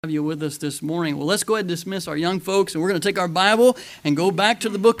Have you with us this morning. Well, let's go ahead and dismiss our young folks, and we're going to take our Bible and go back to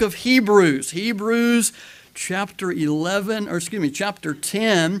the book of Hebrews. Hebrews chapter 10.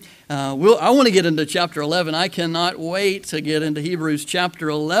 I want to get into chapter 11. I cannot wait to get into Hebrews chapter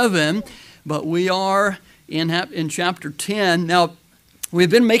 11, but we are in chapter 10. Now, we've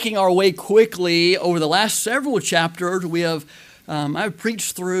been making our way quickly over the last several chapters. I've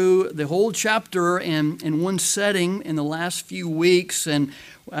preached through the whole chapter in one setting in the last few weeks, and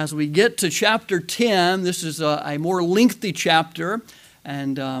as we get to chapter 10, this is a more lengthy chapter,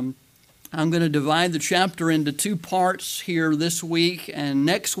 and I'm going to divide the chapter into two parts here this week and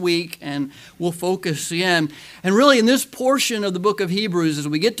next week, and we'll focus in. And really, in this portion of the book of Hebrews, as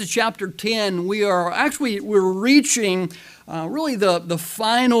we get to chapter 10, we're reaching really the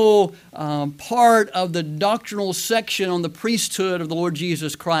final part of the doctrinal section on the priesthood of the Lord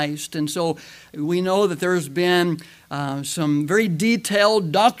Jesus Christ. And so we know that there's been some very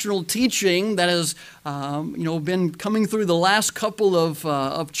detailed doctrinal teaching that has been coming through the last couple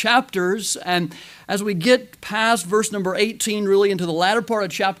of chapters. And as we get past verse number 18, really into the latter part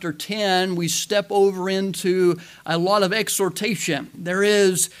of chapter 10, we step over into a lot of exhortation. There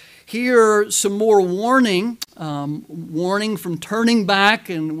is here some more warning from turning back,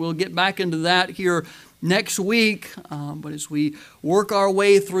 and we'll get back into that here next week. But as we work our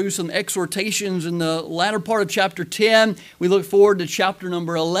way through some exhortations in the latter part of chapter 10, we look forward to chapter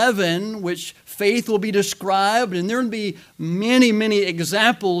number 11, which faith will be described, and there will be many, many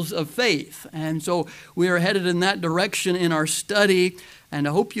examples of faith. And so we are headed in that direction in our study, and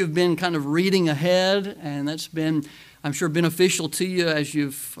I hope you've been kind of reading ahead, and that's been, I'm sure, beneficial to you as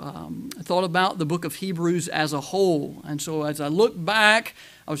you've thought about the book of Hebrews as a whole. And so as I look back,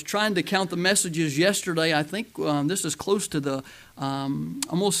 I was trying to count the messages yesterday. I think this is close to the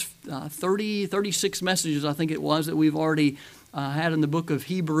almost 36 messages, I think it was, that we've already had in the book of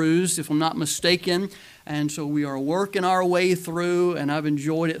Hebrews, if I'm not mistaken. And so we are working our way through, and I've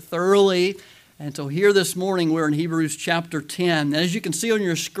enjoyed it thoroughly. And so here this morning, we're in Hebrews chapter 10. As you can see on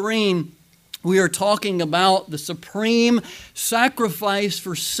your screen, we are talking about the supreme sacrifice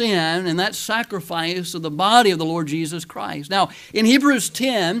for sin, and that sacrifice of the body of the Lord Jesus Christ. Now, in Hebrews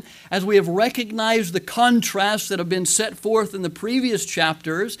 10, as we have recognized the contrasts that have been set forth in the previous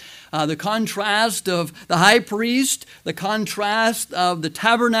chapters, the contrast of the high priest, the contrast of the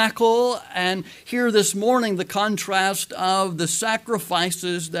tabernacle, and here this morning, the contrast of the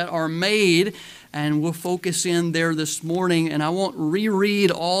sacrifices that are made. And we'll focus in there this morning, and I won't reread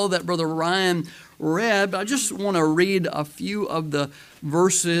all that Brother Ryan read, but I just want to read a few of the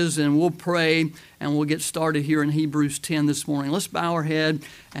verses, and we'll pray, and we'll get started here in Hebrews 10 this morning. Let's bow our head,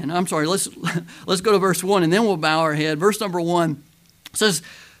 and let's go to verse 1, and then we'll bow our head. Verse number 1 says,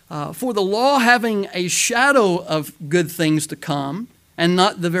 "For the law having a shadow of good things to come, and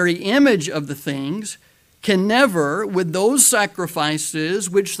not the very image of the things, can never, with those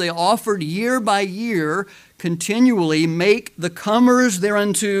sacrifices which they offered year by year, continually make the comers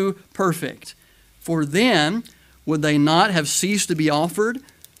thereunto perfect. For then would they not have ceased to be offered?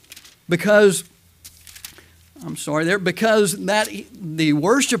 Because that the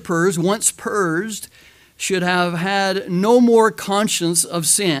worshipers, once purged, should have had no more conscience of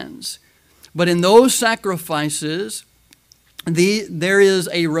sins. But in those sacrifices there is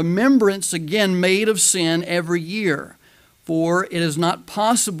a remembrance again made of sin every year. For it is not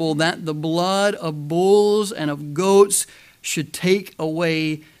possible that the blood of bulls and of goats should take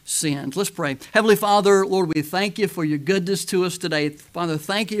away sins." Let's pray. Heavenly Father, Lord, we thank you for your goodness to us today. Father,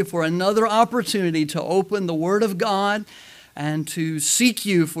 thank you for another opportunity to open the Word of God and to seek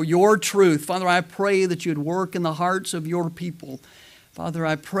you for your truth. Father, I pray that you would work in the hearts of your people. Father,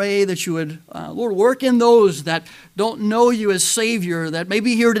 I pray that you would, Lord, work in those that don't know you as Savior, that may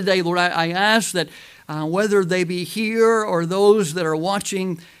be here today. Lord, I ask that whether they be here or those that are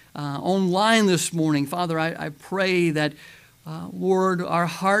watching online this morning, Father, I pray that, Lord, our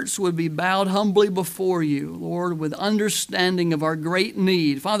hearts would be bowed humbly before you, Lord, with understanding of our great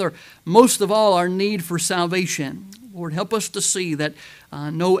need. Father, most of all, our need for salvation. Lord, help us to see that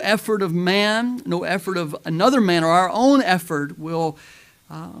no effort of man, no effort of another man, or our own effort will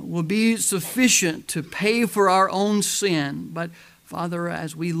be sufficient to pay for our own sin. But Father,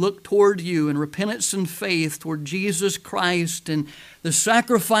 as we look toward you in repentance and faith toward Jesus Christ and the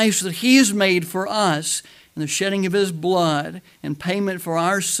sacrifice that He's made for us and the shedding of His blood and payment for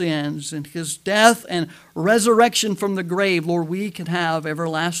our sins and His death and resurrection from the grave, Lord, we can have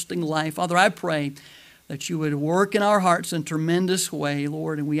everlasting life. Father, I pray that you would work in our hearts in a tremendous way,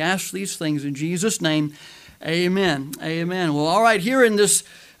 Lord. And we ask these things in Jesus' name. Amen. Amen. Well, all right, here in this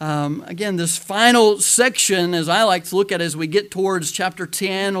Again, this final section, as I like to look at as we get towards chapter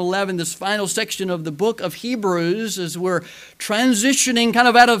 10, 11, this final section of the book of Hebrews, as we're transitioning kind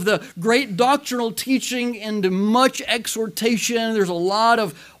of out of the great doctrinal teaching into much exhortation. There's a lot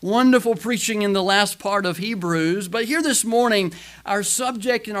of wonderful preaching in the last part of Hebrews. But here this morning, our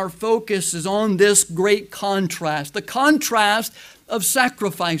subject and our focus is on this great contrast, the contrast of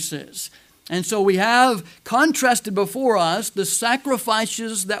sacrifices. And so we have contrasted before us the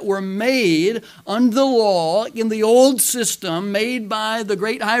sacrifices that were made under the law in the old system, made by the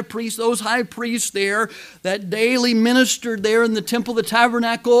great high priest, those high priests there that daily ministered there in the temple, the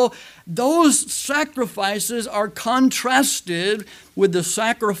tabernacle. Those sacrifices are contrasted with the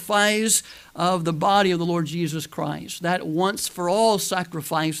sacrifice of the body of the Lord Jesus Christ, that once for all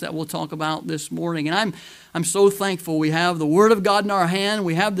sacrifice that we'll talk about this morning. And I'm so thankful we have the Word of God in our hand.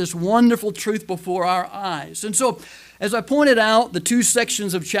 We have this wonderful truth before our eyes. And so, as I pointed out, the two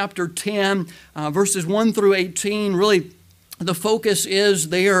sections of chapter 10, verses 1 through 18, really the focus is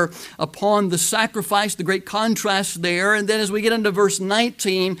there upon the sacrifice, the great contrast there. And then as we get into verse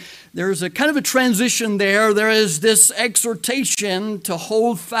 19, there's a kind of a transition there. There is this exhortation to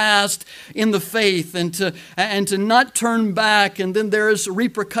hold fast in the faith and to not turn back. And then there's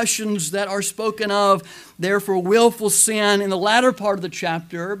repercussions that are spoken of there for willful sin in the latter part of the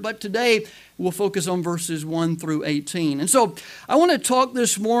chapter. But today we'll focus on verses 1 through 18. And so I want to talk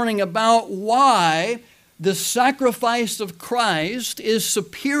this morning about why the sacrifice of Christ is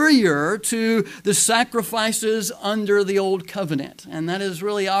superior to the sacrifices under the old covenant. And that is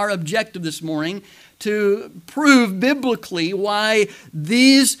really our objective this morning, to prove biblically why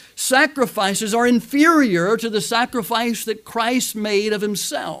these sacrifices are inferior to the sacrifice that Christ made of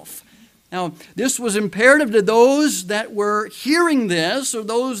himself. Now, this was imperative to those that were hearing this or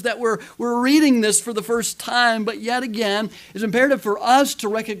those that were reading this for the first time, but yet again, it's imperative for us to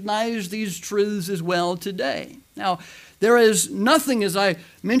recognize these truths as well today. Now, there is nothing, as I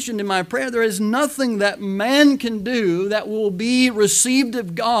mentioned in my prayer, there is nothing that man can do that will be received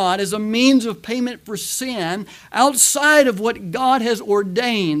of God as a means of payment for sin outside of what God has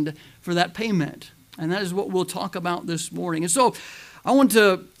ordained for that payment. And that is what we'll talk about this morning. And so, I want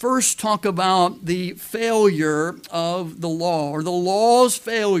to first talk about the failure of the law, or the law's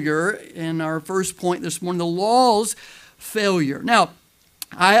failure in our first point this morning, the law's failure. Now,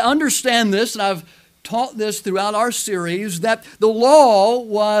 I understand this, and I've taught this throughout our series, that the law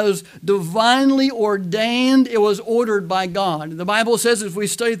was divinely ordained. It was ordered by God. The Bible says, as we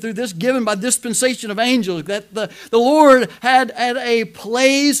study through this, given by dispensation of angels, that the Lord had a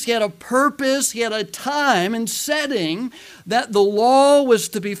place, He had a purpose, He had a time and setting that the law was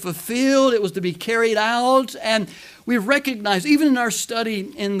to be fulfilled, it was to be carried out. And we've recognized, even in our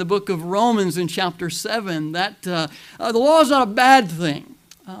study in the book of Romans in chapter 7, that the law is not a bad thing.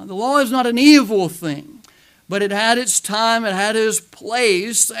 The law is not an evil thing, but it had its time, it had its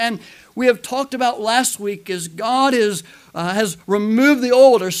place. And we have talked about last week as God has removed the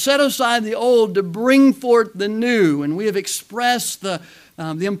old or set aside the old to bring forth the new. And we have expressed the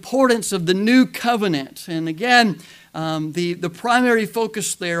importance of the new covenant. And again, the primary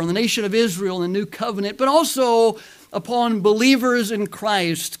focus there on the nation of Israel and the new covenant, but also upon believers in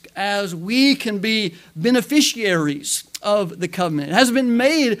Christ as we can be beneficiaries of the covenant. It hasn't been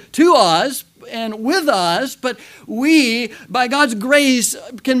made to us and with us, but we, by God's grace,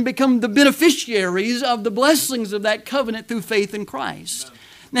 can become the beneficiaries of the blessings of that covenant through faith in Christ.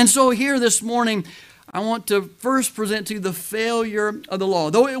 Amen. And so here this morning, I want to first present to you the failure of the law.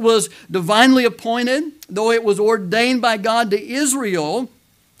 Though it was divinely appointed, though it was ordained by God to Israel,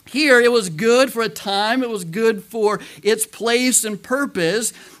 here it was good for a time, it was good for its place and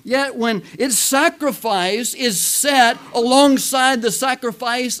purpose, yet when its sacrifice is set alongside the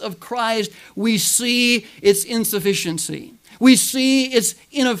sacrifice of Christ, we see its insufficiency. We see its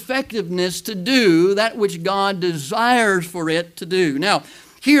ineffectiveness to do that which God desires for it to do. Now,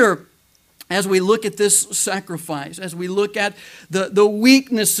 here, as we look at this sacrifice, as we look at the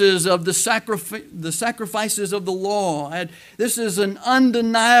weaknesses of the sacrifices of the law, and this is an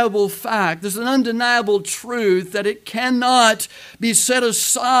undeniable fact, this is an undeniable truth that it cannot be set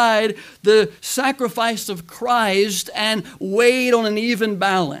aside, the sacrifice of Christ, and weighed on an even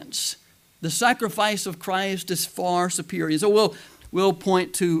balance. The sacrifice of Christ is far superior. So we'll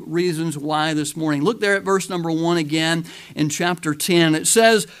point to reasons why this morning. Look there at verse number 1 again in chapter 10. It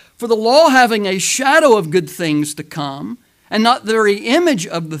says, "For the law having a shadow of good things to come, and not the very image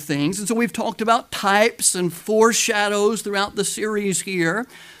of the things." And so we've talked about types and foreshadows throughout the series here.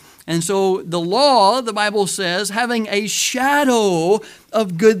 And so the law, the Bible says, having a shadow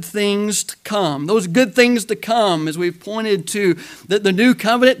of good things to come. Those good things to come, as we've pointed to the new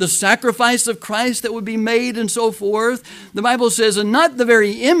covenant, the sacrifice of Christ that would be made and so forth. The Bible says, and not the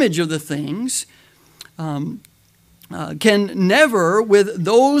very image of the things, can never, with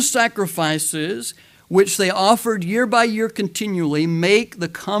those sacrifices which they offered year by year continually, make the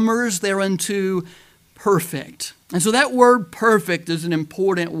comers thereunto perfect. And so that word perfect is an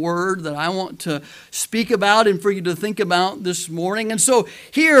important word that I want to speak about and for you to think about this morning. And so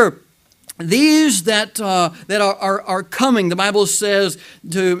here, these that are coming, the Bible says,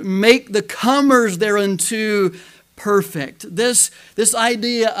 to make the comers thereunto perfect. This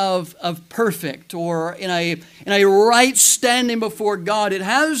idea of perfect, or in a right standing before God, it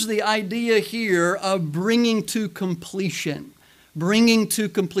has the idea here of bringing to completion. Bringing to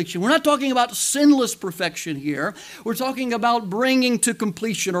completion. We're not talking about sinless perfection here. We're talking about bringing to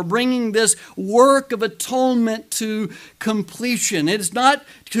completion, or bringing this work of atonement to completion. It's not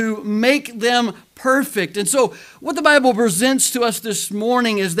to make them perfect. And so what the Bible presents to us this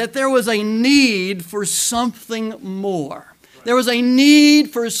morning is that there was a need for something more. There was a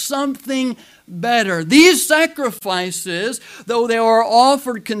need for something better. These sacrifices, though they were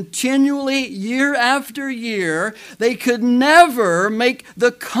offered continually year after year, they could never make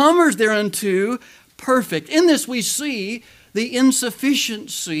the comers thereunto perfect. In this we see the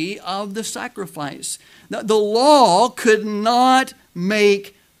insufficiency of the sacrifice. The law could not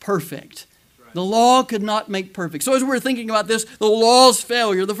make perfect. The law could not make perfect. So as we're thinking about this, the law's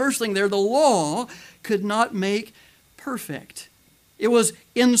failure, the first thing there, the law could not make perfect. It was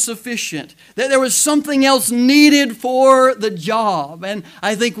insufficient. That there was something else needed for the job. And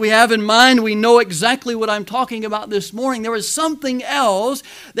I think we have in mind, we know exactly what I'm talking about this morning. There was something else.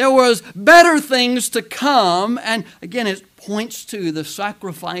 There was better things to come. And again, it points to the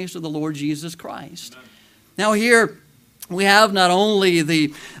sacrifice of the Lord Jesus Christ. Amen. Now here, we have not only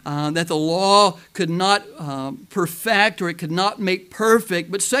that the law could not perfect, or it could not make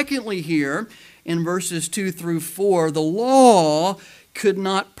perfect, but secondly here, in verses 2 through 4, the law could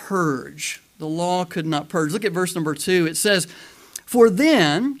not purge. The law could not purge. Look at verse number 2. It says, "For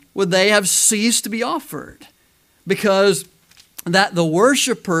then would they have ceased to be offered, because that the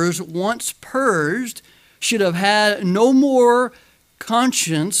worshipers once purged should have had no more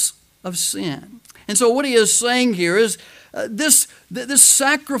conscience of sin." And so what he is saying here is this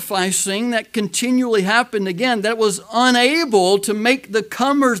sacrificing that continually happened, again, that was unable to make the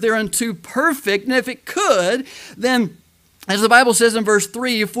comers thereunto perfect. And if it could, then, as the Bible says in verse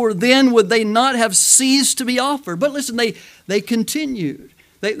 3, "For then would they not have ceased to be offered." But listen, they continued.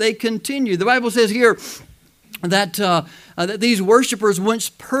 They continued. The Bible says here that these worshipers, once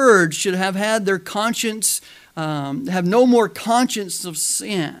purged, should have had their conscience, have no more conscience of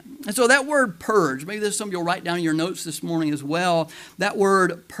sin. And so that word purge, maybe there's some of you will write down in your notes this morning as well, that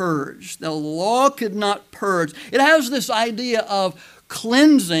word purge. The law could not purge. It has this idea of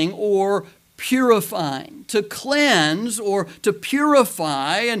cleansing or purifying. To cleanse or to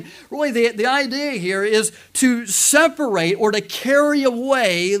purify. And really the idea here is to separate or to carry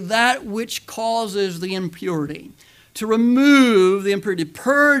away that which causes the impurity. To remove the impurity,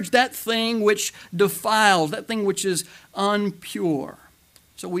 purge that thing which defiles, that thing which is impure.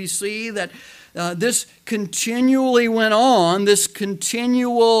 So we see that this continually went on, this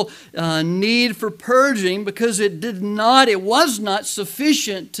continual need for purging, because it was not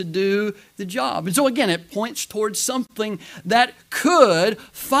sufficient to do the job. And so again, it points towards something that could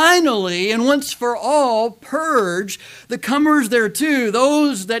finally and once for all purge the comers thereto,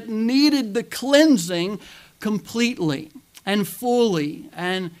 those that needed the cleansing completely and fully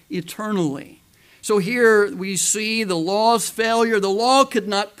and eternally. So here we see the law's failure. The law could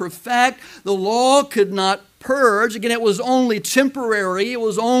not perfect. The law could not purge. Again, it was only temporary. It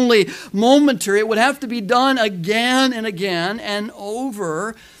was only momentary. It would have to be done again and again and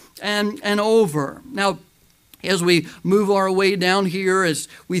over and over. Now, as we move our way down here, as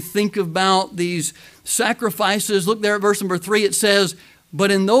we think about these sacrifices, look there at verse number 3. It says, "But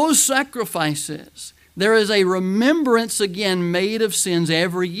in those sacrifices, there is a remembrance again made of sins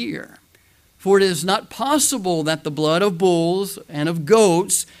every year. For it is not possible that the blood of bulls and of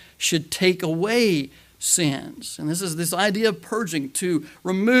goats should take away sins." And this is this idea of purging, to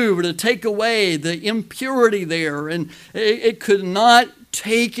remove or to take away the impurity there. And it could not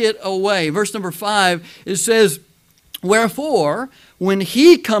take it away. Verse number 5, it says, "Wherefore, when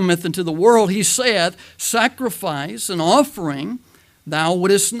he cometh into the world, he saith, Sacrifice and offering thou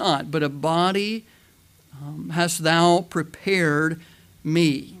wouldest not, but a body hast thou prepared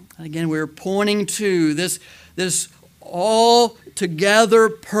me." Again, we're pointing to this all altogether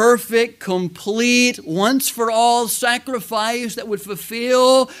perfect, complete, once for all sacrifice that would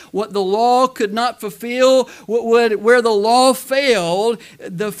fulfill what the law could not fulfill, where the law failed,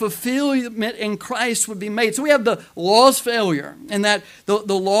 the fulfillment in Christ would be made. So we have the law's failure, and that the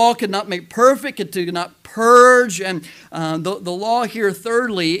law could not make perfect, it could not purge, and the law here,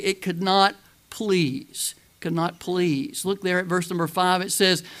 thirdly, it could not please. Could not please. Look there at verse number 5. It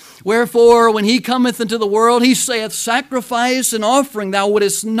says, "Wherefore, when he cometh into the world, he saith, Sacrifice and offering thou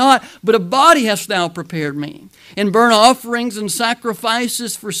wouldest not, but a body hast thou prepared me. In burnt offerings and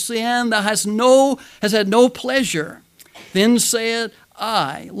sacrifices for sin thou hast had no pleasure. Then said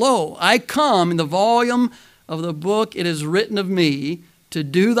I, Lo, I come. In the volume of the book it is written of me, to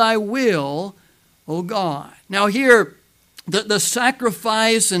do thy will, O God." Now here, the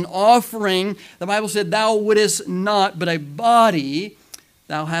sacrifice and offering, the Bible said, "Thou wouldest not, but a body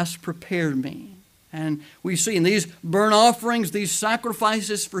thou hast prepared me." And we see in these burnt offerings, these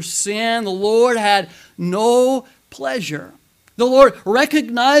sacrifices for sin, the Lord had no pleasure. The Lord,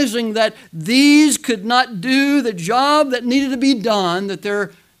 recognizing that these could not do the job that needed to be done, that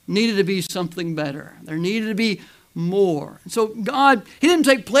there needed to be something better. There needed to be more. And so God, He didn't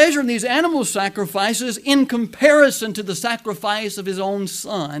take pleasure in these animal sacrifices in comparison to the sacrifice of His own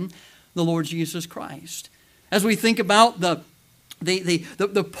Son, the Lord Jesus Christ. As we think about the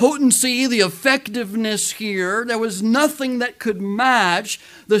potency, the effectiveness here, there was nothing that could match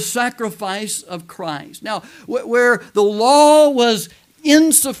the sacrifice of Christ. Now, where the law was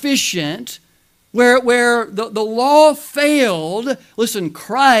insufficient, where the law failed, listen,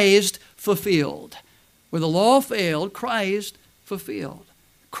 Christ fulfilled. Where the law failed, Christ fulfilled.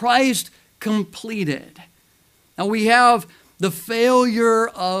 Christ completed. Now we have the failure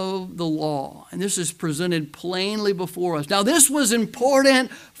of the law, and this is presented plainly before us. Now this was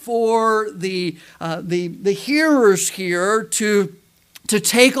important for the hearers here to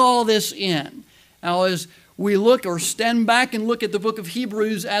take all this in. Now as we look or stand back and look at the book of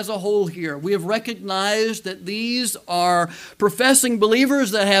Hebrews as a whole here, we have recognized that these are professing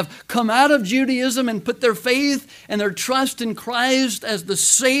believers that have come out of Judaism and put their faith and their trust in Christ as the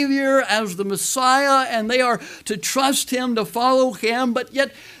Savior, as the Messiah, and they are to trust Him, to follow Him. But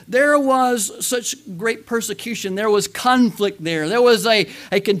yet there was such great persecution. There was conflict there. There was a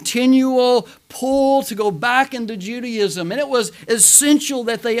continual pull to go back into Judaism. And it was essential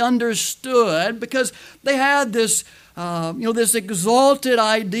that they understood, because they had this this exalted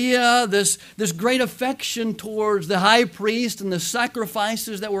idea, this great affection towards the high priest and the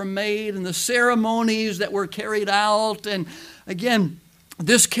sacrifices that were made and the ceremonies that were carried out. And again,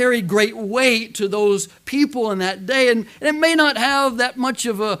 this carried great weight to those people in that day, and it may not have that much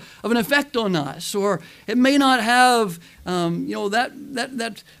of an effect on us, or it may not have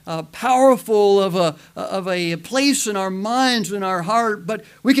that powerful of a place in our minds, in our heart. But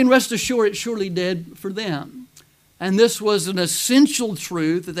we can rest assured it surely did for them. And this was an essential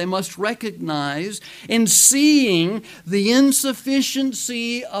truth that they must recognize in seeing the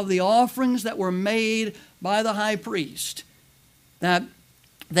insufficiency of the offerings that were made by the high priest. That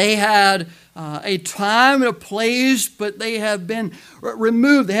they had a time and a place, but they have been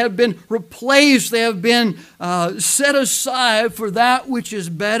removed. They have been replaced. They have been set aside for that which is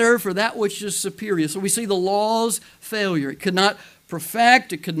better, for that which is superior. So we see the law's failure. It could not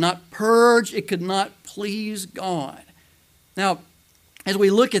perfect. It could not purge. It could not please God. Now, as we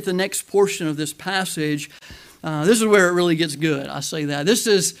look at the next portion of this passage, this is where it really gets good. I say that. This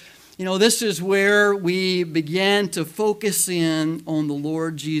is where we began to focus in on the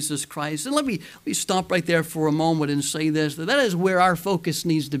Lord Jesus Christ. And let me stop right there for a moment and say this, that is where our focus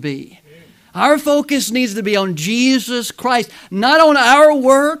needs to be. Our focus needs to be on Jesus Christ, not on our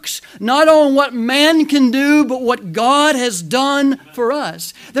works, not on what man can do, but what God has done for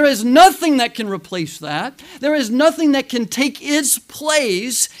us. There is nothing that can replace that. There is nothing that can take its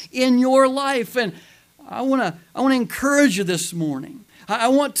place in your life. And I want to encourage you this morning. I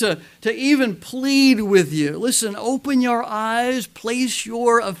want to even plead with you. Listen, open your eyes, place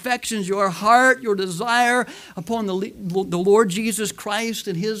your affections, your heart, your desire upon the Lord Jesus Christ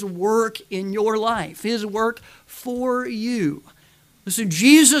and His work in your life, His work for you. Listen,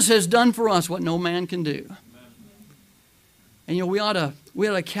 Jesus has done for us what no man can do. And we ought to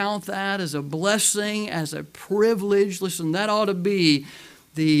count that as a blessing, as a privilege. Listen, that ought to be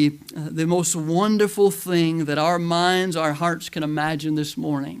the most wonderful thing that our minds, our hearts can imagine this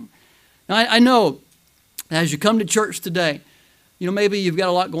morning. Now, I know as you come to church today, maybe you've got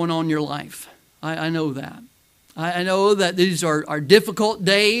a lot going on in your life. I know that. I know that these are difficult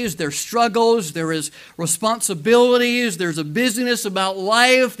days, there's struggles, there is responsibilities, there's a busyness about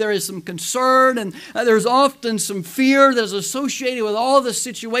life, there is some concern, and there's often some fear that's associated with all the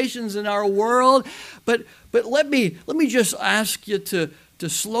situations in our world. But let me just ask you to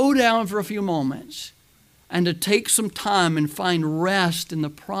slow down for a few moments and to take some time and find rest in the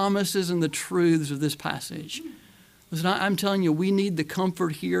promises and the truths of this passage. Listen, I'm telling you, we need the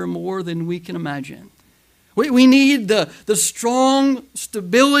comfort here more than we can imagine. We need the strong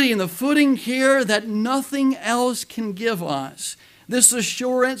stability and the footing here that nothing else can give us. This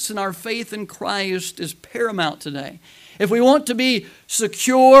assurance in our faith in Christ is paramount today. If we want to be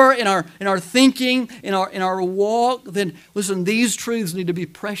secure in our thinking, in our walk, then listen, these truths need to be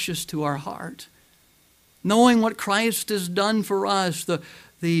precious to our heart. Knowing what Christ has done for us,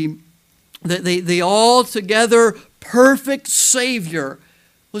 the altogether perfect Savior,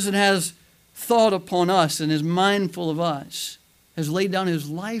 listen, has thought upon us and is mindful of us, has laid down his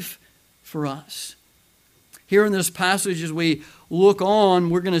life for us. Here in this passage, as we look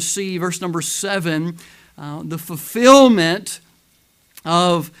on, we're going to see verse number 7, the fulfillment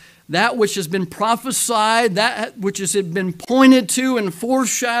of that which has been prophesied, that which has been pointed to and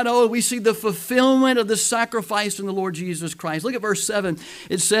foreshadowed. We see the fulfillment of the sacrifice in the Lord Jesus Christ. Look at verse 7.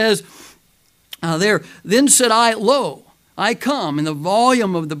 It says there, "Then said I, Lo, I come, in the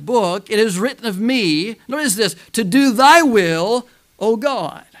volume of the book, it is written of me," notice this, "to do thy will, O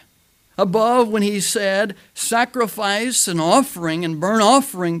God." Above, when he said, sacrifice and offering and burnt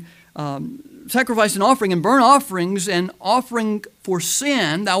offering, sacrifice and offering and burnt offerings and offering for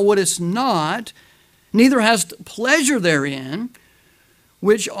sin, thou wouldest not, neither hast pleasure therein,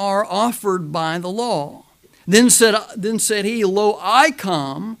 which are offered by the law. Then said he, Lo, I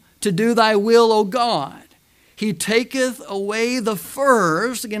come to do thy will, O God. He taketh away the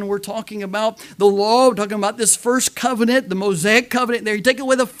first. Again, we're talking about the law. We're talking about this first covenant, the Mosaic covenant there. He taketh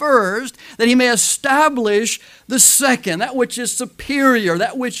away the first, that he may establish the second, that which is superior,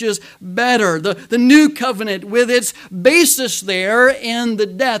 that which is better. The new covenant with its basis there in the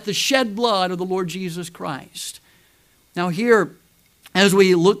death, the shed blood of the Lord Jesus Christ. Now here, as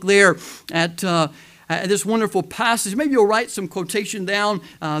we look there at this wonderful passage, maybe you'll write some quotation down.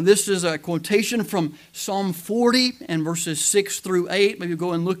 This is a quotation from Psalm 40 and verses 6 through 8. Maybe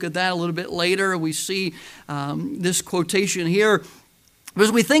go and look at that a little bit later. We see this quotation here. As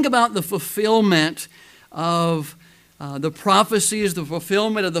we think about the fulfillment of the prophecies, the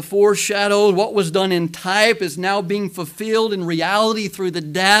fulfillment of the foreshadowed, what was done in type is now being fulfilled in reality through the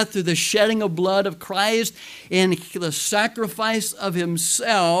death, through the shedding of blood of Christ, in the sacrifice of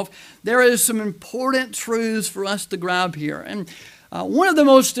himself. There is some important truths for us to grab here. And one of the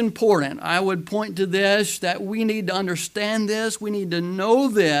most important, I would point to this, that we need to understand this, we need to know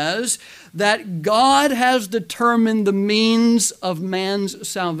this, that God has determined the means of man's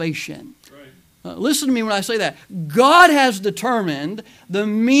salvation. Listen to me when I say that. God has determined the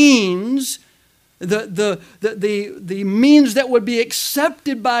means, the means that would be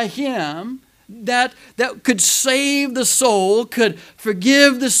accepted by him, that could save the soul, could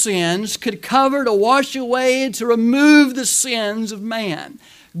forgive the sins, could cover, to wash away, to remove the sins of man.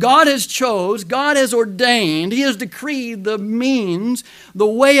 God has chose, God has ordained, he has decreed the means, the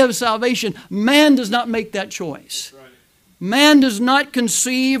way of salvation. Man does not make that choice. Man does not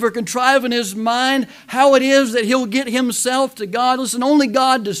conceive or contrive in his mind how it is that he'll get himself to God. Listen, only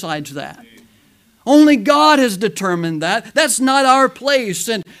God decides that. Only God has determined that. That's not our place.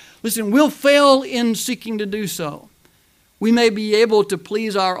 And listen, we'll fail in seeking to do so. We may be able to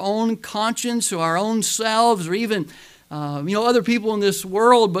please our own conscience or our own selves or even other people in this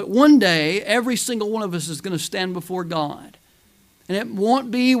world, but one day every single one of us is going to stand before God. And it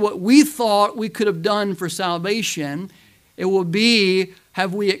won't be what we thought we could have done for salvation. It will be,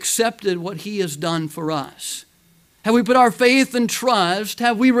 have we accepted what he has done for us? Have we put our faith and trust?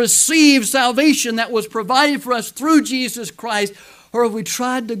 Have we received salvation that was provided for us through Jesus Christ? Or have we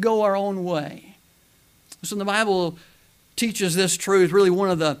tried to go our own way? So the Bible teaches this truth. Really,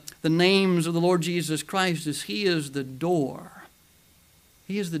 one of the names of the Lord Jesus Christ is he is the door.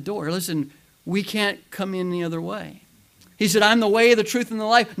 He is the door. Listen, we can't come in any other way. He said, I'm the way, the truth, and the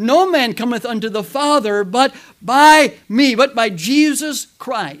life. No man cometh unto the Father but by me, but by Jesus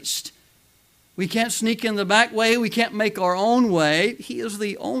Christ. We can't sneak in the back way. We can't make our own way. He is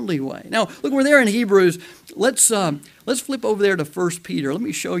the only way. Now, look, we're there in Hebrews. Let's flip over there to 1 Peter. Let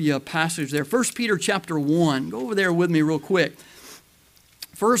me show you a passage there. 1 Peter chapter 1. Go over there with me real quick.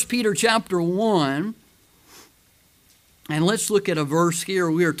 1 Peter chapter 1. And let's look at a verse here.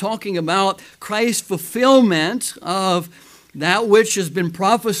 We are talking about Christ's fulfillment of that which has been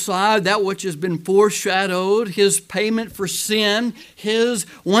prophesied, that which has been foreshadowed, his payment for sin, his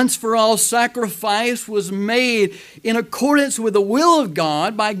once-for-all sacrifice was made in accordance with the will of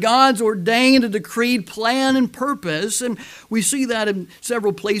God by God's ordained and decreed plan and purpose. And we see that in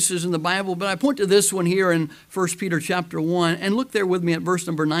several places in the Bible, but I point to this one here in 1 Peter chapter 1. And look there with me at verse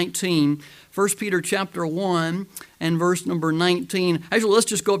number 19. 1 Peter chapter 1 and verse number 19. Actually, let's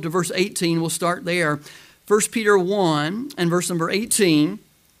just go up to verse 18. We'll start there. 1 Peter 1 and verse number 18,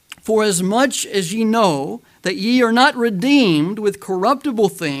 for as much as ye know that ye are not redeemed with corruptible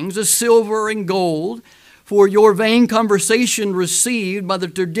things as silver and gold, for your vain conversation received by the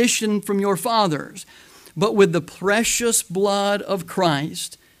tradition from your fathers, but with the precious blood of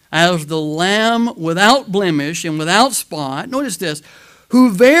Christ, as the Lamb without blemish and without spot, notice this, who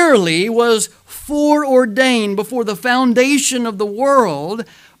verily was foreordained before the foundation of the world,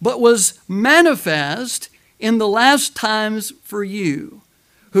 but was manifest in the last times for you,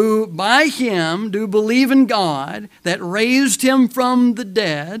 who by him do believe in God that raised him from the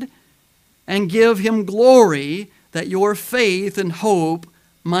dead, and give him glory, that your faith and hope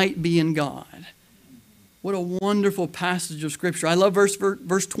might be in God. What a wonderful passage of Scripture. I love verse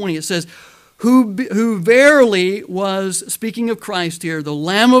 20. It says, who verily was, speaking of Christ here, the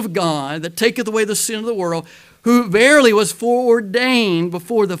Lamb of God that taketh away the sin of the world, who verily was foreordained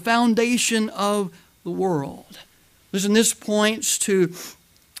before the foundation of the world. Listen, this points to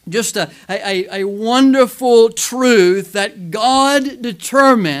just a wonderful truth that God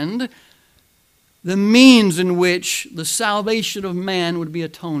determined the means in which the salvation of man would be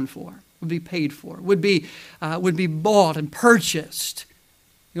atoned for, would be paid for, would be bought and purchased.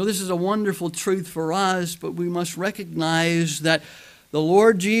 You know, this is a wonderful truth for us, but we must recognize that the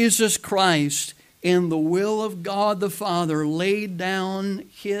Lord Jesus Christ, in the will of God the Father, laid down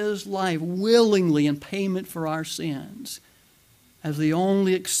his life willingly in payment for our sins as the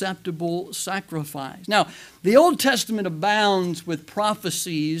only acceptable sacrifice. Now, the Old Testament abounds with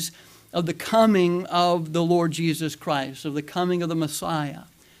prophecies of the coming of the Lord Jesus Christ, of the coming of the Messiah.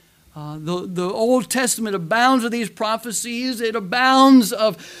 The Old Testament abounds with these prophecies. It abounds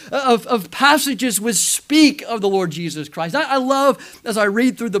of passages which speak of the Lord Jesus Christ. I love, as I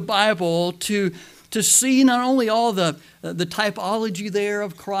read through the Bible, to see not only all the typology there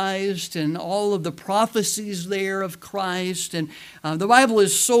of Christ and all of the prophecies there of Christ. And the Bible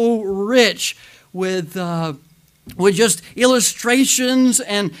is so rich with just illustrations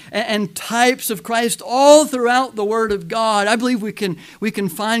and types of Christ all throughout the Word of God. I believe we can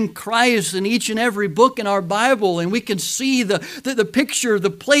find Christ in each and every book in our Bible, and we can see the picture, the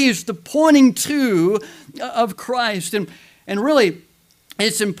place, the pointing to of Christ. And really,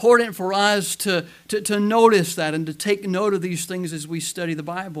 it's important for us to notice that and to take note of these things as we study the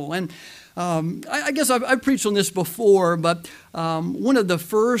Bible. And I guess I've preached on this before, but one of the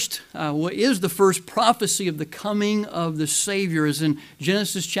first, what is the first prophecy of the coming of the Savior is in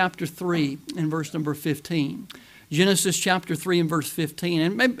Genesis chapter 3 and verse number 15. Genesis chapter 3 and verse 15.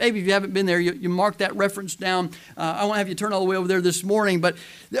 And maybe if you haven't been there, you mark that reference down. I won't have you turn all the way over there this morning, but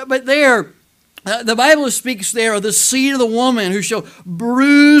there, the Bible speaks there of the seed of the woman who shall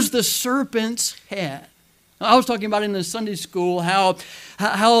bruise the serpent's head. I was talking about in the Sunday school how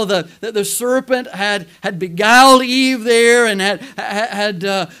the serpent had beguiled Eve there and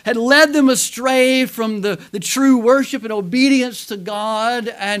had led them astray from the true worship and obedience to God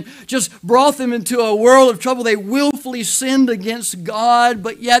and just brought them into a world of trouble. They willfully sinned against God,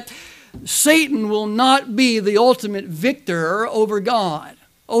 but yet Satan will not be the ultimate victor over God,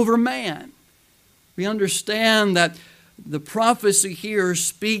 over man. We understand that the prophecy here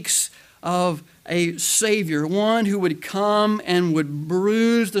speaks of a Savior, one who would come and would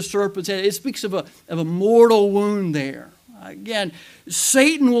bruise the serpent's head. It speaks of a mortal wound there. Again,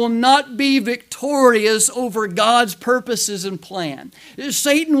 Satan will not be victorious over God's purposes and plan.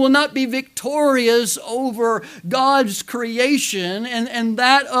 Satan will not be victorious over God's creation and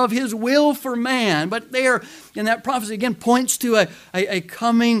that of his will for man. But there, in that prophecy, again, points to a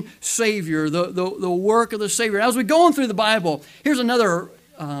coming Savior, the work of the Savior. As we go on through the Bible, here's another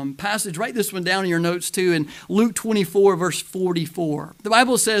passage. Write this one down in your notes too, in Luke 24 verse 44. The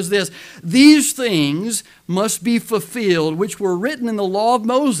Bible says this, these things must be fulfilled which were written in the law of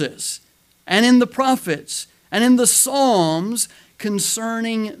Moses and in the prophets and in the Psalms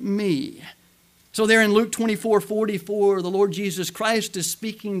concerning me. So there in Luke 24:44, the Lord Jesus Christ is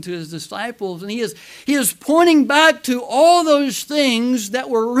speaking to his disciples, and he is pointing back to all those things that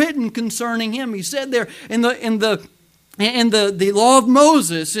were written concerning him. He said there in the law of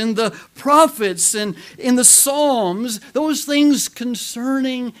Moses, in the prophets, and in the Psalms, those things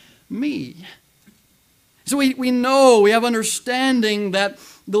concerning me. So we know, we have understanding that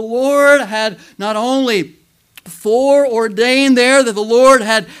the Lord had not only foreordained there, that the Lord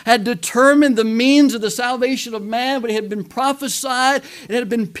had determined the means of the salvation of man, but it had been prophesied, it had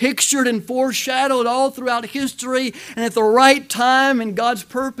been pictured and foreshadowed all throughout history, and at the right time in God's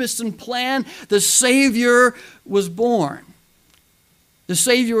purpose and plan, the Savior was born. The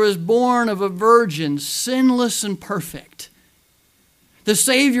Savior was born of a virgin, sinless and perfect. The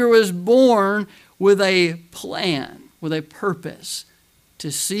Savior was born with a plan, with a purpose,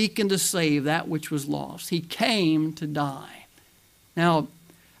 to seek and to save that which was lost. He came to die. Now,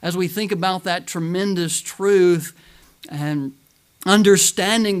 as we think about that tremendous truth and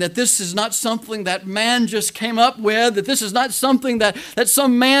understanding that this is not something that man just came up with, that this is not something that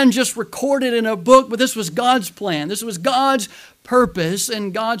some man just recorded in a book, but this was God's plan. This was God's purpose,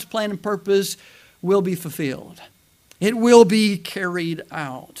 and God's plan and purpose will be fulfilled. It will be carried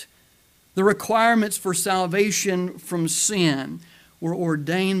out. The requirements for salvation from sin were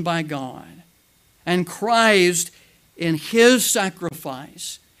ordained by God. And Christ, in His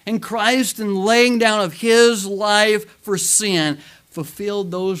sacrifice, and Christ in laying down of His life for sin, fulfilled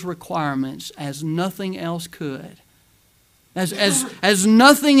those requirements as nothing else could. As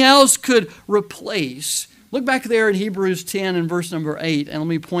nothing else could replace. Look back there in Hebrews 10 and verse number 8, and let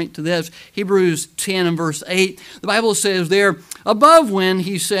me point to this. Hebrews 10 and verse 8, the Bible says there, above when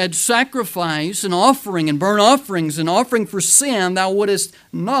He said, sacrifice and offering and burnt offerings and offering for sin thou wouldest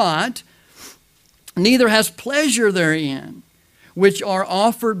not, neither hast pleasure therein, which are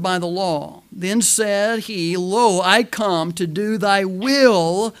offered by the law. Then said He, lo, I come to do thy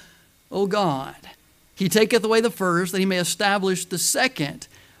will, O God. He taketh away the first, that He may establish the second.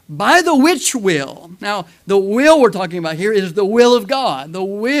 By the which will, now the will we're talking about here is the will of God, the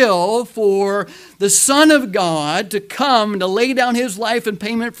will for the Son of God to come and to lay down His life in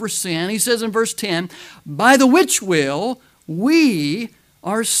payment for sin. He says in verse 10, by the which will we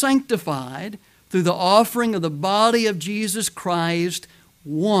are sanctified through the offering of the body of Jesus Christ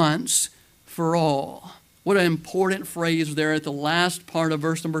once for all. What an important phrase there at the last part of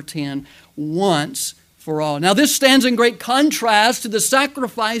verse number 10, once for all. Now this stands in great contrast to the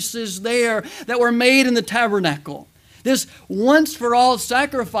sacrifices there that were made in the tabernacle. This once for all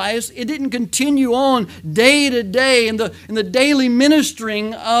sacrifice, it didn't continue on day to day in the daily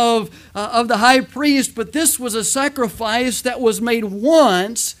ministering of the high priest, but this was a sacrifice that was made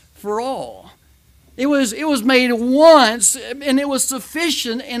once for all. It was made once, and it was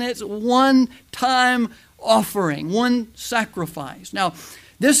sufficient in its one-time offering, one sacrifice. Now,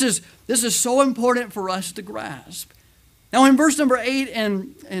 this is so important for us to grasp. Now, in verse number 8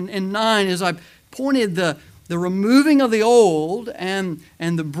 and 9, as I pointed the removing of the old and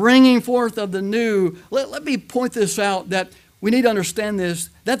the bringing forth of the new, let me point this out, that we need to understand this,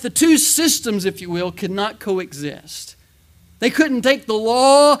 that the two systems, if you will, could not coexist. They couldn't take the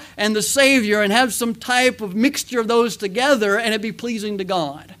law and the Savior and have some type of mixture of those together and it be pleasing to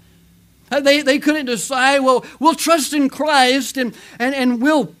God. They couldn't decide, well, we'll trust in Christ and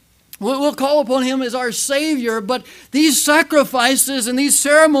we'll call upon Him as our Savior, but these sacrifices and these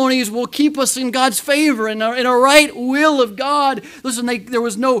ceremonies will keep us in God's favor and in a right will of God. Listen, there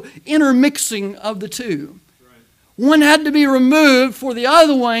was no intermixing of the two. Right. One had to be removed for the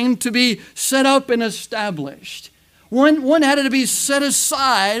other one to be set up and established. One had to be set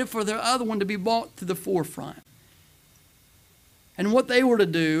aside for the other one to be brought to the forefront. And what they were to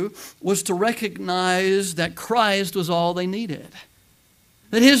do was to recognize that Christ was all they needed.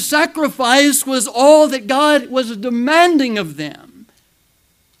 That His sacrifice was all that God was demanding of them.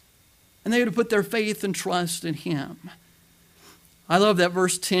 And they had to put their faith and trust in Him. I love that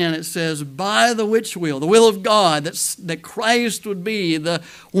verse 10. It says, by the which will, the will of God, that Christ would be the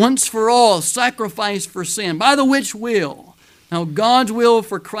once for all sacrifice for sin. By the which will. Now, God's will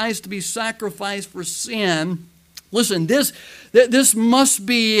for Christ to be sacrificed for sin. Listen, this must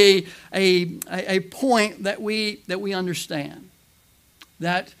be a point that we understand.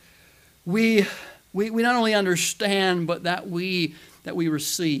 That we not only understand, but that we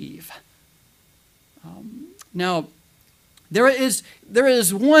receive. Now, there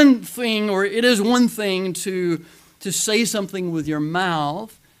is one thing, or it is one thing to say something with your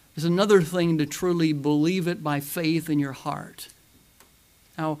mouth. It's another thing to truly believe it by faith in your heart.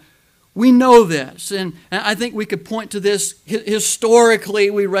 Now, we know this, and I think we could point to this. Historically,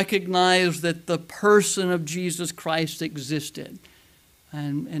 we recognize that the person of Jesus Christ existed.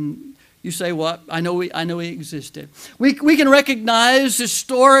 And You say, well, I know he existed. We can recognize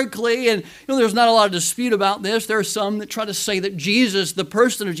historically, and there's not a lot of dispute about this. There are some that try to say that Jesus, the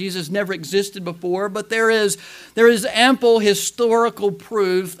person of Jesus, never existed before, but there is ample historical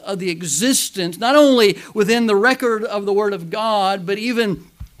proof of the existence, not only within the record of the Word of God, but even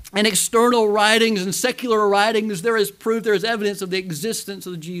in external writings and secular writings, there is proof, there is evidence of the existence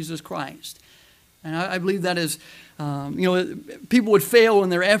of Jesus Christ. And I believe that is, people would fail in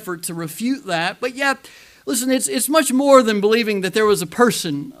their effort to refute that. But yet, listen, it's much more than believing that there was a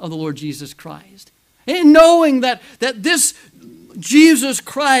person of the Lord Jesus Christ. And knowing that this Jesus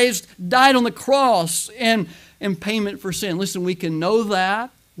Christ died on the cross in payment for sin. Listen, we can know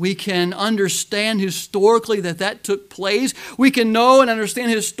that. We can understand historically that took place. We can know and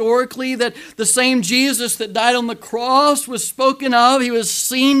understand historically that the same Jesus that died on the cross was spoken of. He was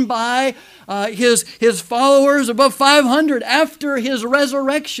seen by his followers, above 500, after his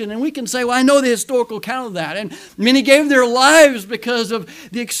resurrection. And we can say, well, I know the historical account of that. And many gave their lives because of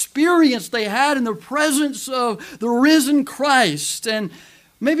the experience they had in the presence of the risen Christ. And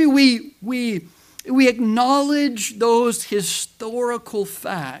maybe we acknowledge those historical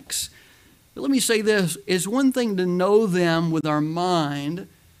facts. But let me say this, it's one thing to know them with our mind,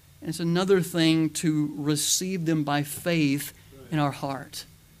 and it's another thing to receive them by faith in our heart.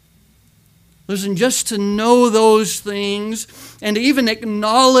 Listen, just to know those things and to even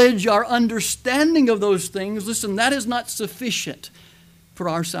acknowledge our understanding of those things, listen, that is not sufficient for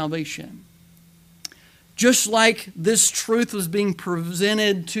our salvation. Just like this truth was being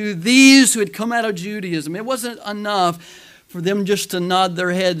presented to these who had come out of Judaism, it wasn't enough for them just to nod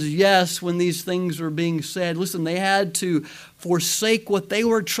their heads yes when these things were being said. Listen, they had to forsake what they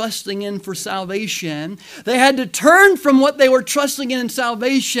were trusting in for salvation. They had to turn from what they were trusting in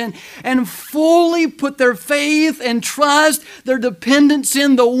salvation and fully put their faith and trust, their dependence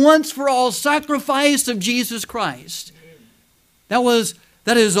in the once-for-all sacrifice of Jesus Christ. That was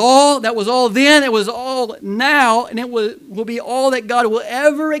all then, it was all now, and it will be all that God will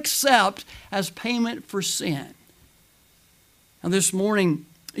ever accept as payment for sin. Now this morning,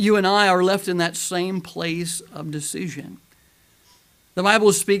 you and I are left in that same place of decision. The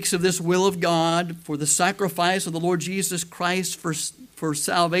Bible speaks of this will of God for the sacrifice of the Lord Jesus Christ for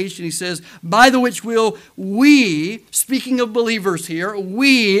salvation. He says, by the which will we, speaking of believers here,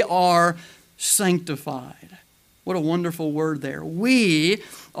 we are sanctified. What a wonderful word there. We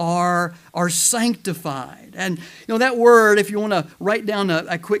are sanctified. And that word, if you want to write down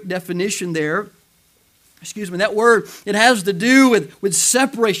a quick definition there, that word, it has to do with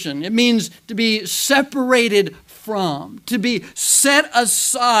separation. It means to be separated from, to be set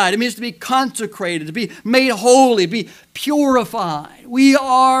aside. It means to be consecrated, to be made holy, be purified. We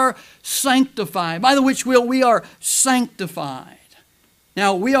are sanctified, by the which will we are sanctified.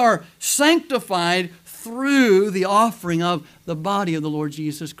 Now, we are sanctified through the offering of the body of the Lord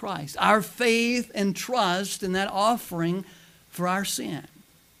Jesus Christ. Our faith and trust in that offering for our sin.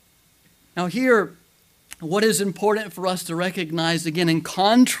 Now here, what is important for us to recognize, again, in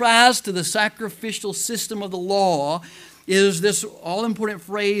contrast to the sacrificial system of the law, is this all-important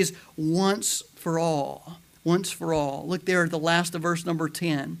phrase, once for all. Once for all. Look there at the last of verse number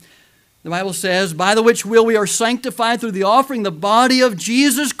 10. The Bible says, by the which will we are sanctified through the offering the body of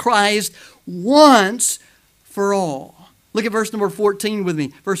Jesus Christ once for all. Look at verse number 14 with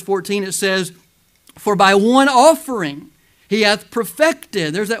me. Verse 14, it says, for by one offering he hath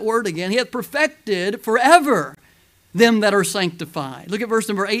perfected, there's that word again, he hath perfected forever them that are sanctified. Look at verse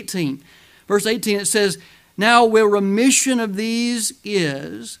number 18. Verse 18, it says, now where remission of these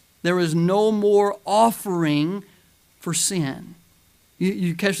is, there is no more offering for sin.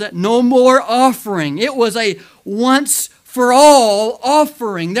 You catch that? No more offering. It was a once for all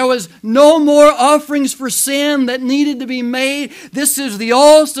offering. There was no more offerings for sin that needed to be made. This is the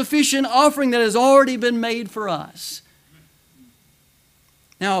all-sufficient offering that has already been made for us.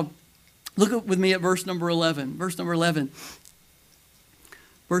 Now, look with me at verse number 11. Verse number 11.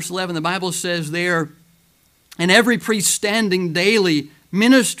 Verse 11, the Bible says there, and every priest standing daily,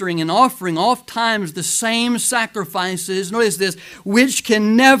 ministering and offering oft times the same sacrifices, notice this, which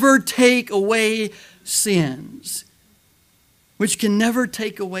can never take away sins. Which can never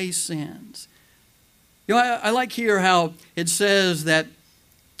take away sins. I like here how it says that,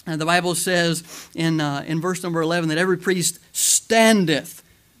 the Bible says in verse number 11, that every priest standeth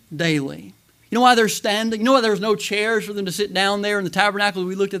daily. You know why they're standing? You know why there's no chairs for them to sit down there in the tabernacle?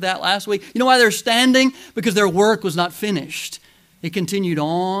 We looked at that last week. You know why they're standing? Because their work was not finished. It continued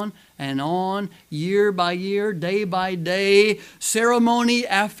on and on, year by year, day by day, ceremony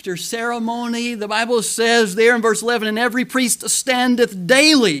after ceremony. The Bible says there in verse 11, and every priest standeth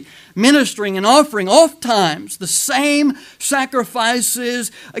daily, ministering and offering oft times the same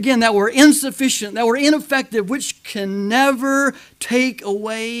sacrifices, again, that were insufficient, that were ineffective, which can never take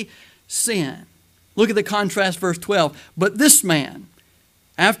away sin. Look at the contrast, verse 12. But this man,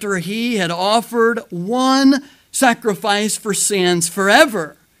 after he had offered one sacrifice for sins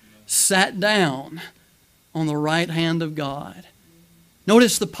forever, sat down on the right hand of God.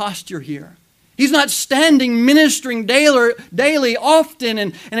 Notice the posture here. He's not standing ministering daily often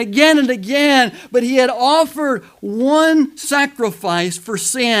and again, but he had offered one sacrifice for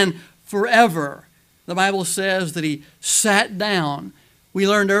sin forever. The Bible says that he sat down. We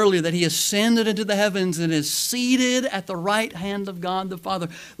learned earlier that he ascended into the heavens and is seated at the right hand of God the Father.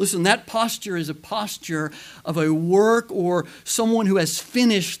 Listen, that posture is a posture of a work or someone who has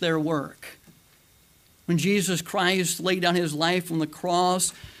finished their work. When Jesus Christ laid down his life on the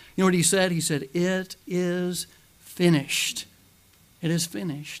cross, you know what he said? He said, "It is finished." It is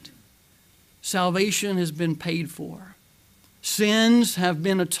finished. Salvation has been paid for. Sins have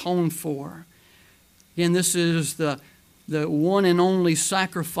been atoned for. Again, this is the one and only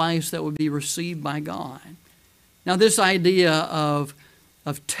sacrifice that would be received by God. Now, this idea of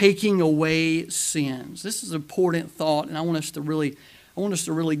taking away sins, this is an important thought, and I want us to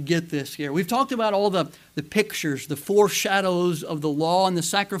really get this here. We've talked about all the pictures, the foreshadows of the law and the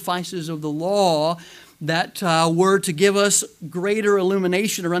sacrifices of the law that were to give us greater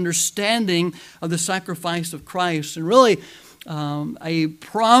illumination or understanding of the sacrifice of Christ. And really, a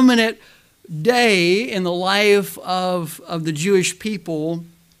prominent day in the life of the Jewish people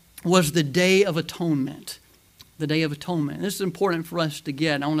was the Day of Atonement. The Day of Atonement. And this is important for us to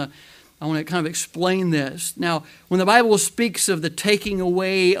get. I want to kind of explain this. Now, when the Bible speaks of the taking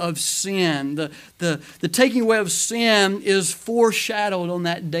away of sin, the taking away of sin is foreshadowed on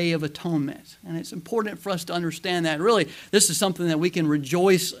that Day of Atonement. And it's important for us to understand that. Really, this is something that we can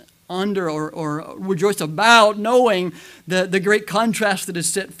rejoice under or rejoice about, knowing the great contrast that is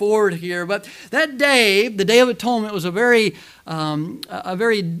set forward here. But that day, the Day of Atonement, was a very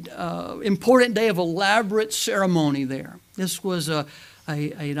important day of elaborate ceremony there. This was an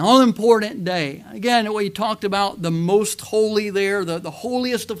all-important day. Again, we talked about the most holy there, the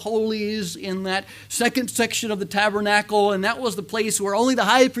holiest of holies in that second section of the tabernacle, and that was the place where only the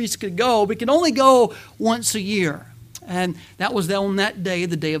high priest could go, but could only go once a year. And that was on that day,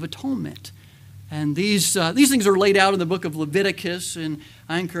 the Day of Atonement. And these things are laid out in the book of Leviticus, and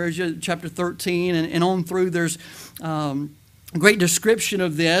I encourage you, chapter 13 and on through, there's a great description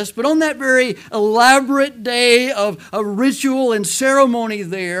of this. But on that very elaborate day of ritual and ceremony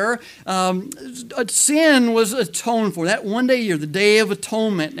there, sin was atoned for. That one day a year, the Day of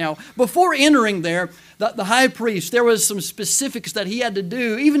Atonement. Now, before entering there, the high priest, there was some specifics that he had to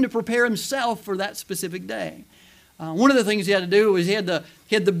do, even to prepare himself for that specific day. One of the things he had to do was he had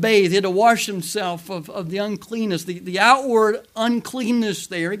to bathe, he had to wash himself of the uncleanness, the outward uncleanness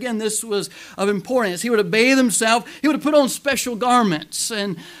there. Again, this was of importance. He would have bathed himself. He would have put on special garments,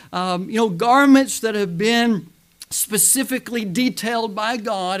 and garments that have been specifically detailed by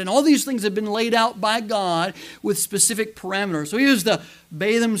God, and all these things have been laid out by God with specific parameters. So he was to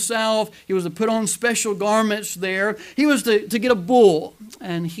bathe himself. He was to put on special garments there. He was to get a bull,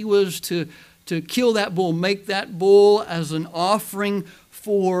 and he was to kill that bull, make that bull as an offering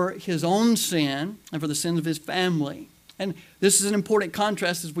for his own sin and for the sins of his family. And this is an important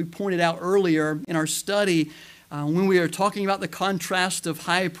contrast, as we pointed out earlier in our study when we are talking about the contrast of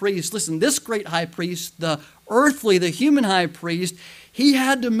high priests. Listen, this great high priest, the human high priest, he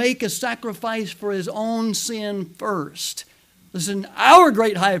had to make a sacrifice for his own sin first. Listen, our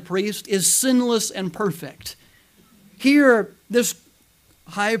great high priest is sinless and perfect. Here, this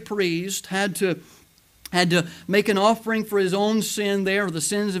high priest had to make an offering for his own sin there, or the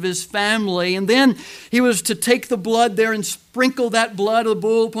sins of his family, and then he was to take the blood there and sprinkle that blood of the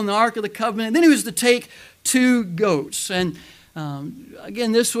bull upon the Ark of the Covenant, and then he was to take 2 goats. And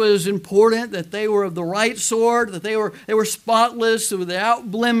again, this was important, that they were of the right sort, that they were spotless,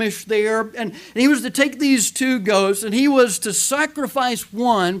 without blemish there, and he was to take these 2 goats, and he was to sacrifice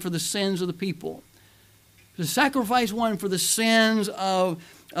one for the sins of the people. To sacrifice one for the sins of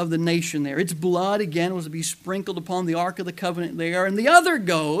the nation there. Its blood, again, was to be sprinkled upon the Ark of the Covenant there. And the other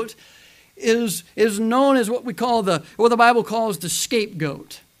goat is known as what the Bible calls the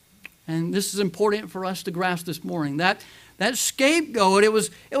scapegoat. And this is important for us to grasp this morning. That scapegoat, it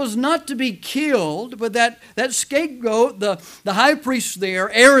was not to be killed, but that scapegoat, the high priest there,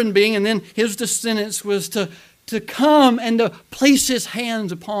 Aaron being, and then his descendants, was to come and to place his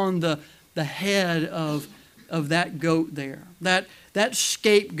hands upon the head of that goat there, that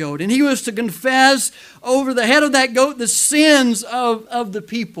scapegoat. And he was to confess over the head of that goat the sins of the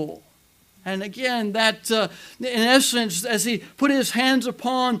people. And again, that in essence, as he put his hands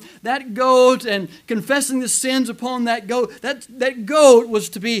upon that goat and confessing the sins upon that goat, that goat was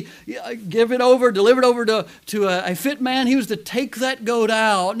to be delivered over to a fit man. He was to take that goat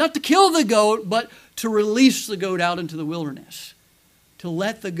out, not to kill the goat, but to release the goat out into the wilderness, to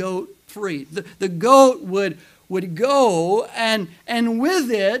let the goat free. The goat would go, and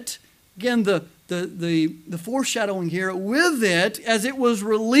with it, again, the foreshadowing here, with it, as it was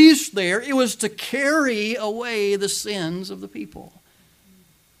released there, it was to carry away the sins of the people.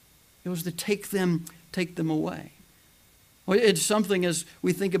 It was to take them away. Well, it's something as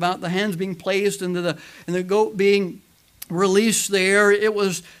we think about the hands being placed and the goat being released there. It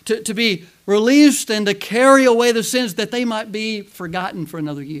was to be released and to carry away the sins that they might be forgotten for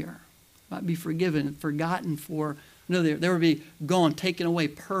another year, might be forgiven, forgotten for another year. They would be gone, taken away,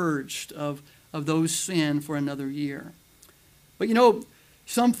 purged of those sin for another year. But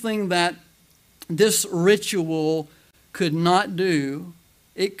something that this ritual could not do,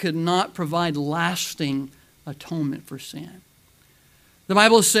 it could not provide lasting atonement for sin. The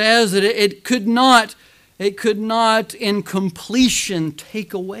Bible says that it could not in completion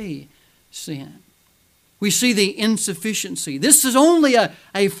take away sin. We see the insufficiency. This is only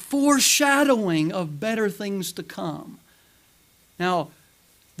a foreshadowing of better things to come. Now,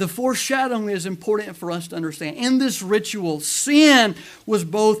 the foreshadowing is important for us to understand. In this ritual, sin was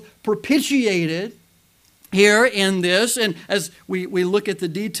both propitiated here in this, and as we look at the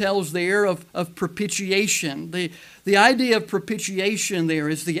details there of propitiation, the idea of propitiation there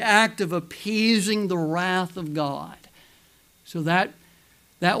is the act of appeasing the wrath of God. So that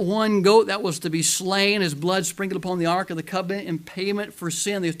one goat that was to be slain, his blood sprinkled upon the Ark of the Covenant in payment for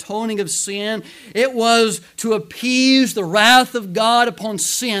sin, the atoning of sin, it was to appease the wrath of God upon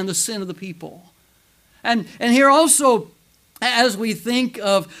sin, the sin of the people. And here also, as we think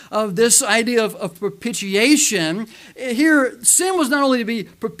of this idea of propitiation, here sin was not only to be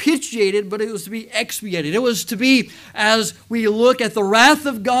propitiated, but it was to be expiated. It was to be, as we look at the wrath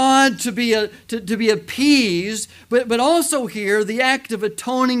of God, to be appeased, but also here the act of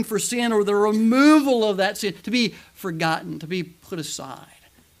atoning for sin, or the removal of that sin, to be forgotten, to be put aside.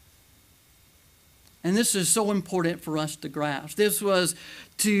 And this is so important for us to grasp. This was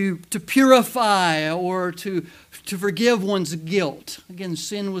to purify or to forgive one's guilt. Again,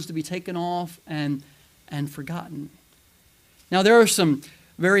 sin was to be taken off and forgotten. Now, there are some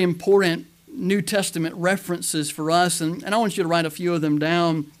very important New Testament references for us, and I want you to write a few of them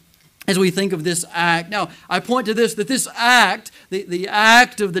down as we think of this act. Now, I point to this, that this act, the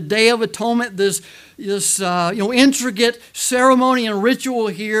act of the Day of Atonement, this intricate ceremony and ritual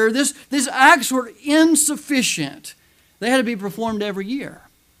here, these acts were insufficient. They had to be performed every year.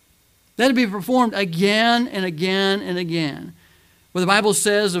 They had to be performed again and again and again. Well, the Bible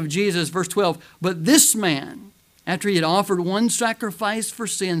says of Jesus, verse 12, but this man, after he had offered one sacrifice for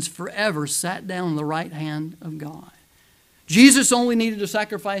sins forever, sat down on the right hand of God. Jesus only needed to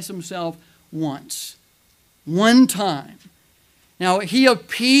sacrifice himself once, one time. Now, he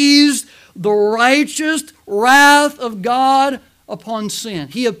appeased the righteous wrath of God upon sin.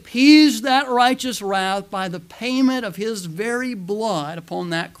 He appeased that righteous wrath by the payment of his very blood upon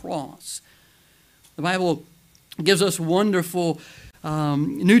that cross. The Bible gives us wonderful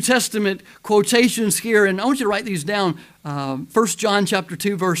New Testament quotations here, and I want you to write these down. 1 John chapter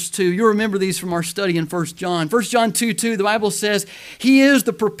 2, verse 2. You'll remember these from our study in 1 John. 1 John 2:2, the Bible says, he is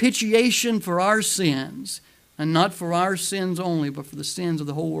the propitiation for our sins, and not for our sins only, but for the sins of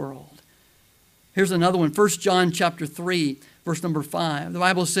the whole world. Here's another one, 1 John chapter 3, verse number 5. The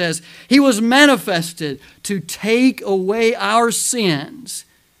Bible says, he was manifested to take away our sins,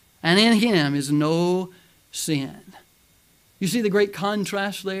 and in him is no sin. You see the great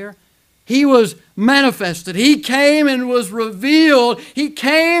contrast there? He was manifested. He came and was revealed. He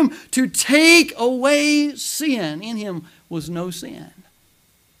came to take away sin. In him was no sin.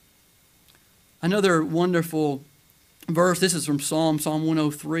 Another wonderful verse, this is from Psalm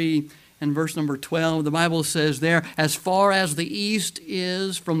 103 and verse number 12. The Bible says there, as far as the east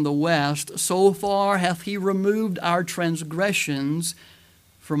is from the west, so far hath he removed our transgressions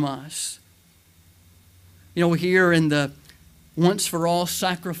from us. Here in the once-for-all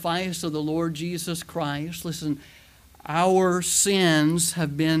sacrifice of the Lord Jesus Christ, listen, our sins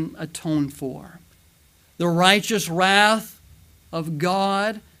have been atoned for. The righteous wrath of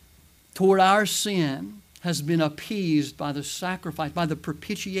God toward our sin has been appeased by the sacrifice, by the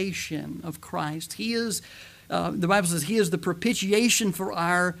propitiation of Christ. He is the Bible says He is the propitiation for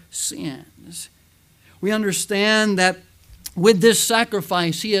our sins. We understand that with this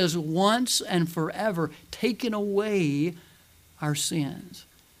sacrifice, He has once and forever taken away our sins.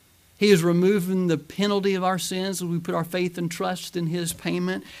 He is removing the penalty of our sins as we put our faith and trust in His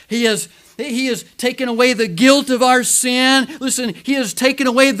payment. He has taken away the guilt of our sin. Listen, He has taken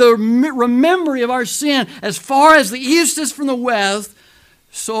away the memory of our sin. As far as the east is from the west,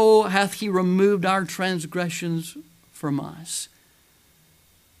 so hath He removed our transgressions from us.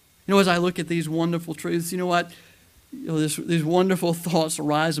 You know, as I look at these wonderful truths, you know what? These wonderful thoughts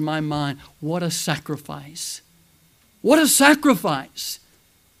arise in my mind. What a sacrifice. What a sacrifice.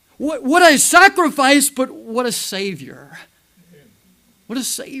 What a sacrifice, but what a Savior. What a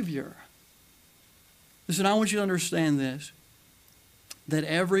Savior. Listen, I want you to understand this, that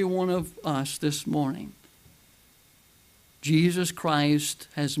every one of us this morning, Jesus Christ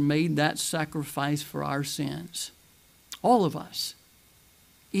has made that sacrifice for our sins. All of us.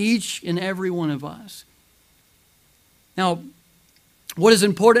 Each and every one of us. Now, what is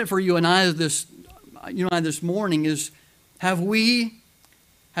important for you and I this morning is, have we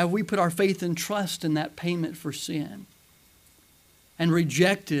put our faith and trust in that payment for sin and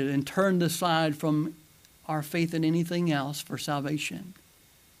rejected and turned aside from our faith in anything else for salvation?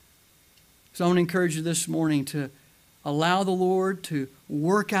 So I want to encourage you this morning to allow the Lord to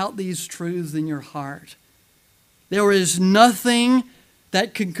work out these truths in your heart. There is nothing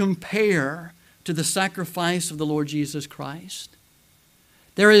that can compare to the sacrifice of the Lord Jesus Christ.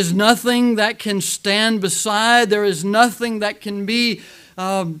 There is nothing that can stand beside. There is nothing that can be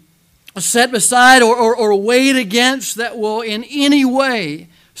set beside or weighed against that will in any way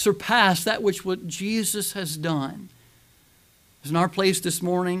surpass that which what Jesus has done. In our place this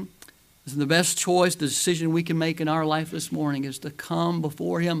morning, the best choice, the decision we can make in our life this morning is to come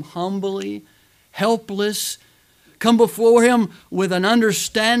before Him humbly, helpless, come before Him with an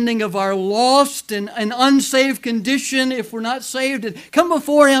understanding of our lost and unsaved condition if we're not saved, and come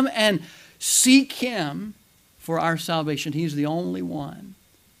before Him and seek Him for our salvation. He's the only one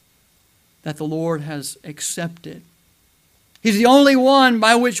that the Lord has accepted. He's the only one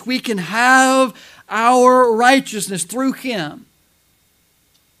by which we can have our righteousness through Him.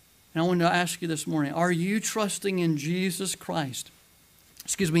 And I want to ask you this morning, are you trusting in Jesus Christ?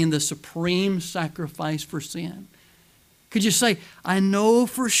 In the supreme sacrifice for sin? Could you say, I know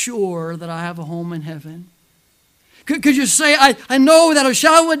for sure that I have a home in heaven? Could you say, I know that a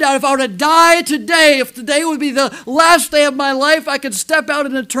shadow would doubt if I were to die today, if today would be the last day of my life, I could step out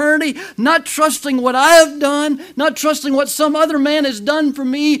in eternity, not trusting what I have done, not trusting what some other man has done for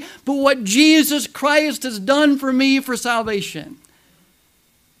me, but what Jesus Christ has done for me for salvation.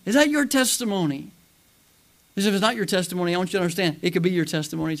 Is that your testimony? Because if it's not your testimony, I want you to understand, it could be your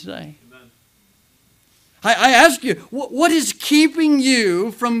testimony today. I ask you, what is keeping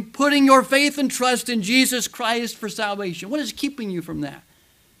you from putting your faith and trust in Jesus Christ for salvation? What is keeping you from that?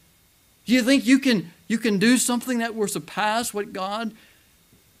 Do you think you can do something that will surpass what God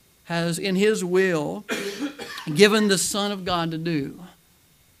has in His will given the Son of God to do?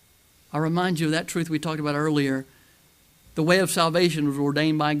 I'll remind you of that truth we talked about earlier. The way of salvation was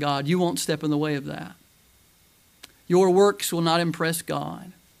ordained by God. You won't step in the way of that. Your works will not impress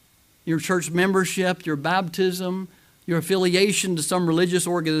God. Your church membership, your baptism, your affiliation to some religious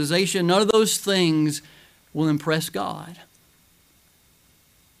organization, none of those things will impress God.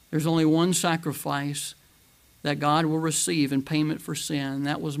 There's only one sacrifice that God will receive in payment for sin, and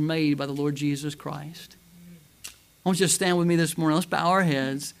that was made by the Lord Jesus Christ. I want you to stand with me this morning. Let's bow our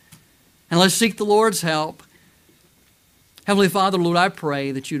heads and let's seek the Lord's help. Heavenly Father, Lord, I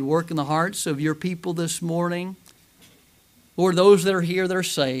pray that you'd work in the hearts of your people this morning. Lord, those that are here that are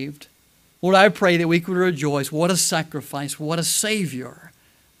saved, Lord, I pray that we could rejoice. What a sacrifice, what a Savior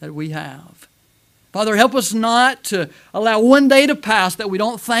that we have. Father, help us not to allow one day to pass that we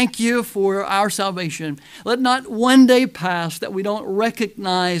don't thank you for our salvation. Let not one day pass that we don't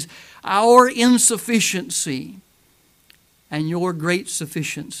recognize our insufficiency and your great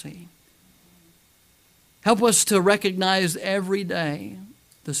sufficiency. Help us to recognize every day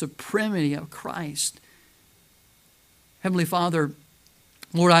the supremacy of Christ. Heavenly Father,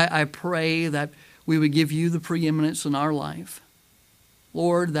 Lord, I pray that we would give you the preeminence in our life.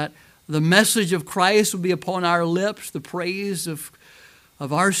 Lord, that the message of Christ would be upon our lips. The praise of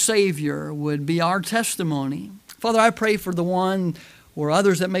our Savior would be our testimony. Father, I pray for the one or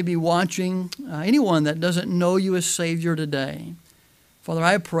others that may be watching, anyone that doesn't know you as Savior today. Father,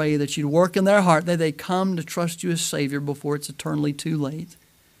 I pray that you'd work in their heart, that they come to trust you as Savior before it's eternally too late.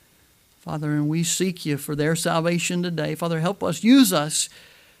 Father, and we seek you for their salvation today. Father, help us, use us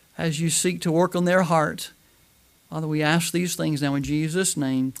as you seek to work on their heart Father, we ask these things now in Jesus'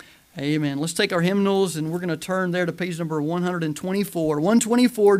 name. Amen. Let's take our hymnals, and we're going to turn there to page number 124. 124.